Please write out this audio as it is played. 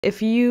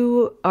If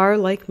you are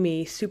like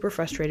me, super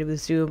frustrated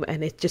with Zoom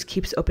and it just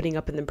keeps opening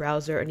up in the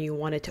browser and you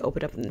want it to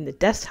open up in the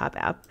desktop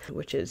app,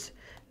 which is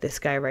this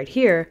guy right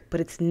here, but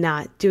it's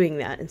not doing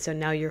that. And so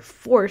now you're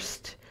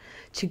forced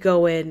to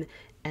go in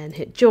and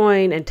hit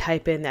join and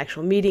type in the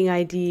actual meeting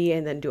ID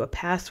and then do a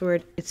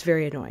password. It's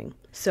very annoying.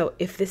 So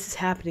if this is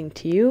happening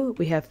to you,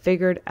 we have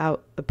figured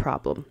out the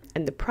problem.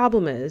 And the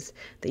problem is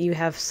that you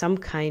have some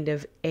kind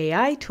of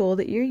AI tool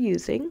that you're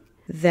using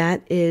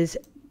that is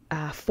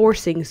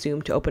forcing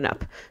Zoom to open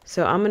up.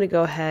 So I'm going to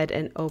go ahead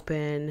and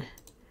open,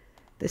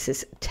 this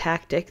is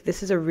Tactic.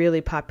 This is a really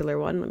popular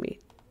one. Let me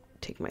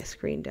take my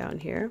screen down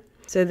here.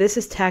 So this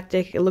is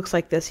Tactic. It looks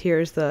like this.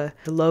 Here's the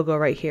logo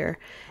right here.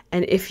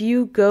 And if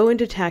you go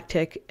into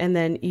Tactic and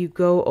then you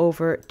go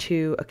over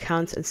to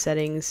Accounts and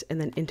Settings and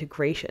then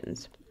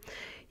Integrations,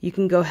 you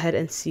can go ahead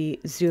and see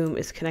Zoom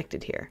is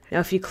connected here.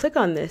 Now, if you click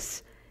on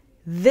this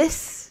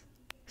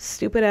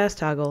stupid ass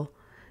toggle,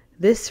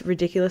 this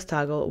ridiculous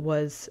toggle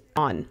was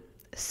on.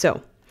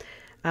 So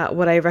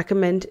what I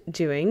recommend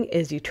doing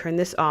is you turn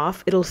this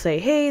off. It'll say,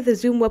 hey, the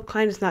Zoom web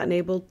client is not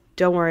enabled.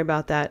 Don't worry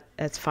about that.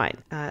 That's fine.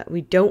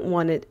 We don't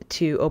want it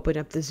to open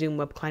up the Zoom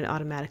web client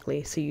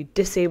automatically. So you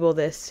disable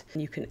this.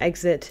 You can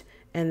exit.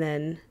 And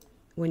then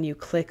when you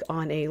click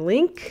on a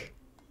link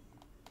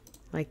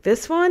like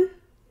this one,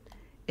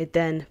 it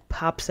then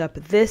pops up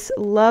this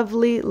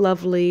lovely,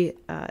 lovely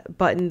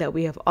button that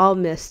we have all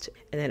missed.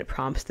 And then it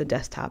prompts the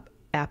desktop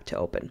app to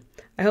open.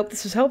 I hope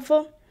this was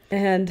helpful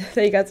and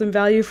that you got some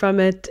value from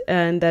it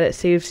and that it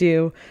saves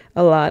you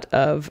a lot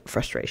of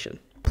frustration.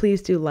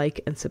 Please do like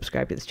and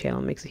subscribe to this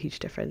channel. It makes a huge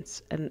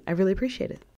difference and I really appreciate it.